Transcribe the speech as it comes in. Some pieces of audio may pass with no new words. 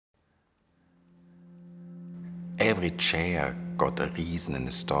Every chair got a reason and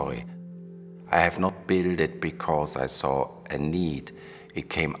a story. I have not built it because I saw a need. It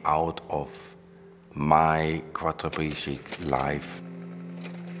came out of my quadriplegic life.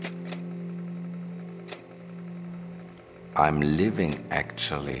 I'm living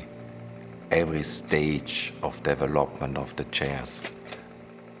actually every stage of development of the chairs.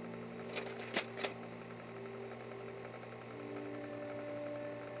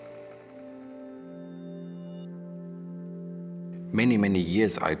 Many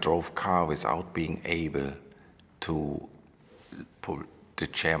years I drove car without being able to pull the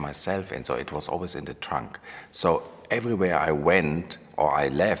chair myself in, so it was always in the trunk. So everywhere I went or I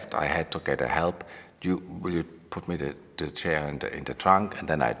left, I had to get a help. Will you put me the chair in the trunk? And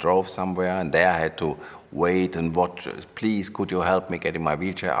then I drove somewhere, and there I had to wait and watch. Please, could you help me getting my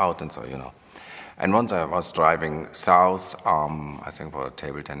wheelchair out? And so, you know. And once I was driving south, I think for a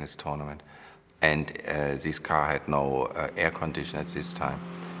table tennis tournament, and this car had no air condition at this time,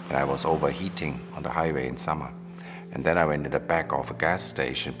 and I was overheating on the highway in summer. And then I went in the back of a gas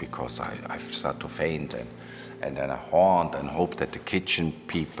station because I started to faint, and then I horned and hoped that the kitchen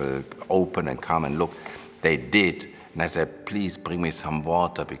people open and come and look. They did, and I said, please bring me some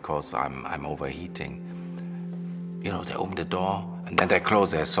water because I'm overheating. You know, they opened the door, and then they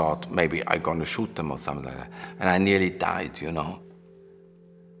closed. I thought maybe I'm gonna shoot them or something like that. And I nearly died, you know.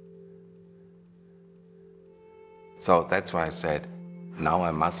 So that's why I said, now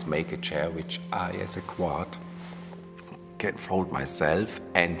I must make a chair which I, as a quad, can fold myself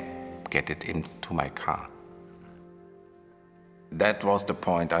and get it into my car. That was the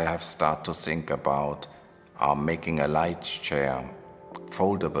point I have started to think about making a light chair,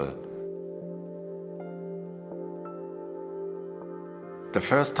 foldable. The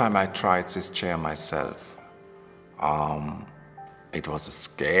first time I tried this chair myself, it was a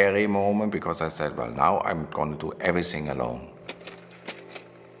scary moment because I said, well, now I'm going to do everything alone.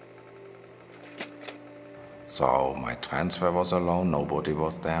 So my transfer was alone, nobody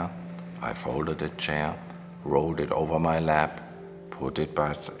was there. I folded the chair, rolled it over my lap, put it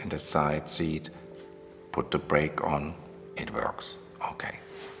in the side seat, put the brake on, it works. Okay.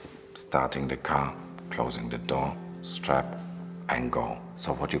 Starting the car, closing the door, strap, and go.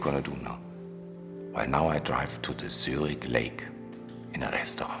 So what you gonna do now? Well, now I drive to the Zurich Lake in a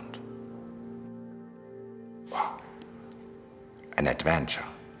restaurant. Wow. An adventure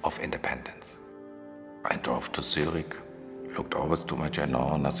of independence. I drove to Zurich, looked always to my chair,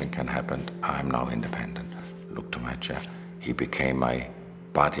 no, nothing can happen, I'm now independent. Looked to my chair, he became my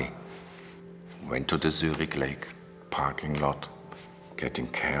buddy. Went to the Zurich Lake parking lot, getting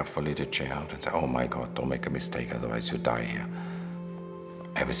carefully the chair out and said, oh my God, don't make a mistake, otherwise you die here.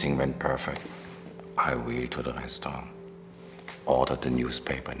 Everything went perfect. I wheeled to the restaurant, ordered the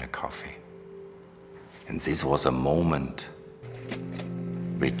newspaper and a coffee. And this was a moment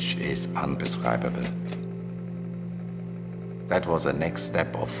which is undescribable. That was the next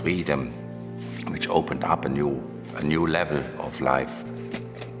step of freedom, which opened up a new level of life,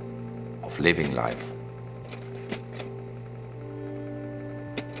 of living life.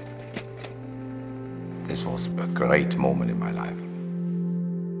 This was a great moment in my life.